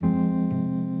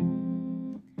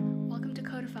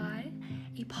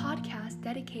a podcast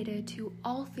dedicated to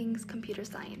all things computer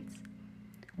science.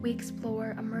 We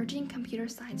explore emerging computer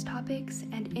science topics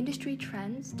and industry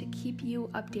trends to keep you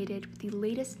updated with the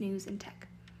latest news in tech.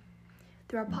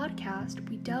 Through our podcast,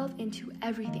 we delve into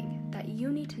everything that you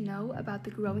need to know about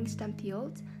the growing STEM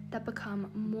fields that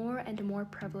become more and more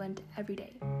prevalent every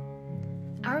day.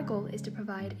 Our goal is to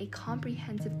provide a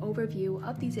comprehensive overview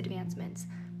of these advancements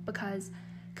because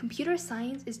computer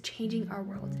science is changing our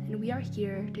world, and we are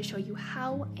here to show you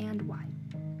how and why.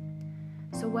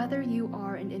 So whether you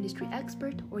are an industry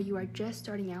expert or you are just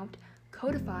starting out,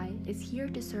 Codify is here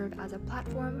to serve as a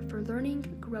platform for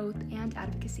learning, growth, and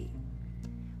advocacy.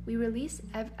 We release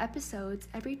episodes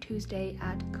every Tuesday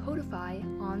at Codify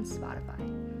on Spotify.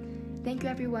 Thank you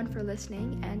everyone for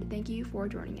listening, and thank you for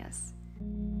joining us.